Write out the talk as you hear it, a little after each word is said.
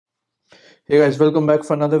Hey guys, welcome back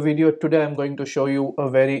for another video. Today I'm going to show you a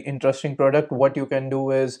very interesting product. What you can do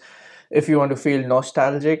is, if you want to feel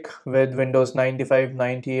nostalgic with Windows 95,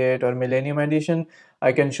 98 or Millennium Edition,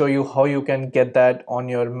 I can show you how you can get that on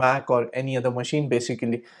your Mac or any other machine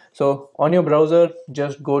basically. So on your browser,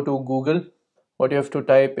 just go to Google. What you have to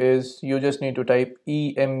type is, you just need to type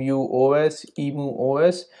emuos.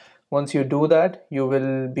 Once you do that, you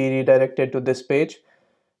will be redirected to this page.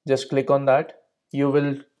 Just click on that. You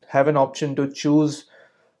will have an option to choose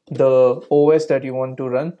the OS that you want to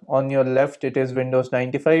run. On your left it is Windows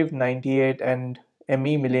 95, 98 and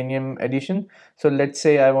ME Millennium Edition. So let's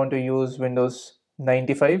say I want to use Windows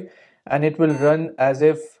 95, and it will run as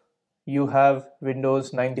if you have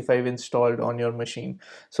Windows 95 installed on your machine.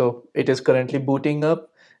 So it is currently booting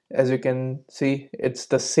up. As you can see, it's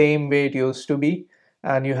the same way it used to be.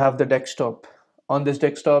 And you have the desktop. On this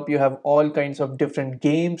desktop you have all kinds of different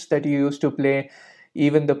games that you used to play.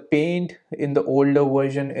 Even the paint in the older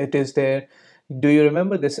version, it is there. Do you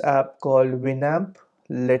remember this app called Winamp?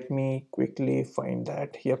 Let me quickly find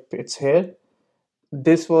that. Yep, it's here.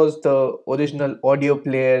 This was the original audio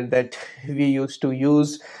player that we used to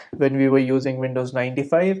use when we were using Windows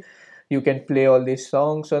 95. You can play all these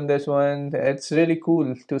songs on this one. It's really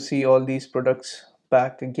cool to see all these products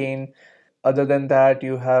back again. Other than that,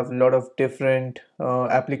 you have a lot of different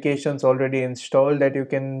applications already installed that you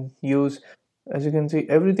can use. As you can see,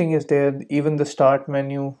 everything is there, even the start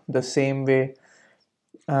menu the same way.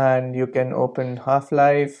 And you can open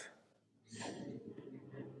Half-Life.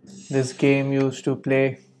 This game used to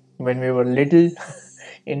play when we were little.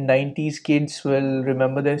 In 90s, kids will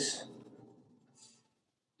remember this.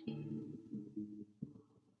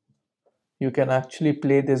 You can actually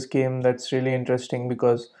play this game. That's really interesting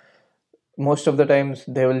because most of the times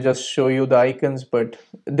they will just show you the icons, but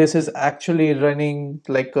this is actually running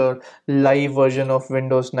like a live version of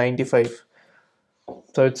Windows 95.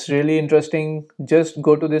 So it's really interesting. Just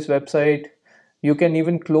go to this website. You can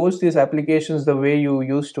even close these applications the way you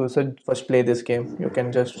used to. So first play this game. You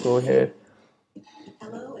can just go here.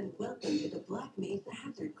 Hello and welcome to the Black Maid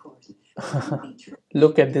Hazard course.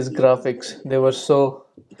 Look at these graphics. They were so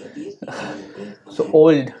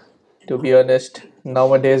old, to be honest.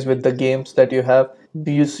 Nowadays with the games that you have,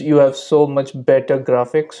 you have so much better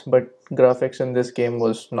graphics, but graphics in this game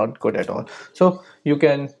was not good at all. So you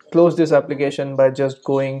can close this application by just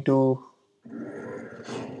going to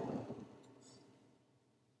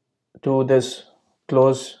this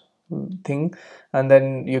close thing, and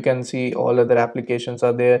then you can see all other applications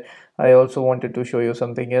are there. I also wanted to show you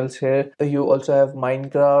something else here. You also have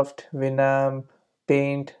Minecraft, Winamp,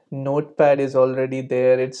 Paint. Notepad is already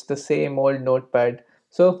there. It's the same old Notepad.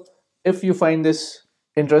 So if you find this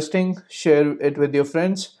interesting, share it with your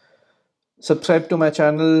friends. Subscribe to my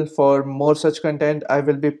channel for more such content. I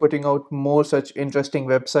will be putting out more such interesting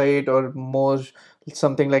website or more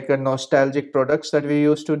something like a nostalgic products that we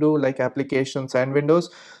used to do, like applications and Windows.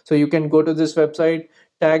 So you can go to this website,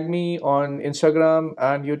 tag me on Instagram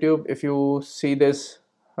and YouTube if you see this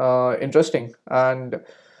interesting, and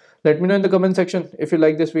let me know in the comment section if you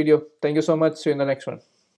like this video. Thank you so much. See you in the next one.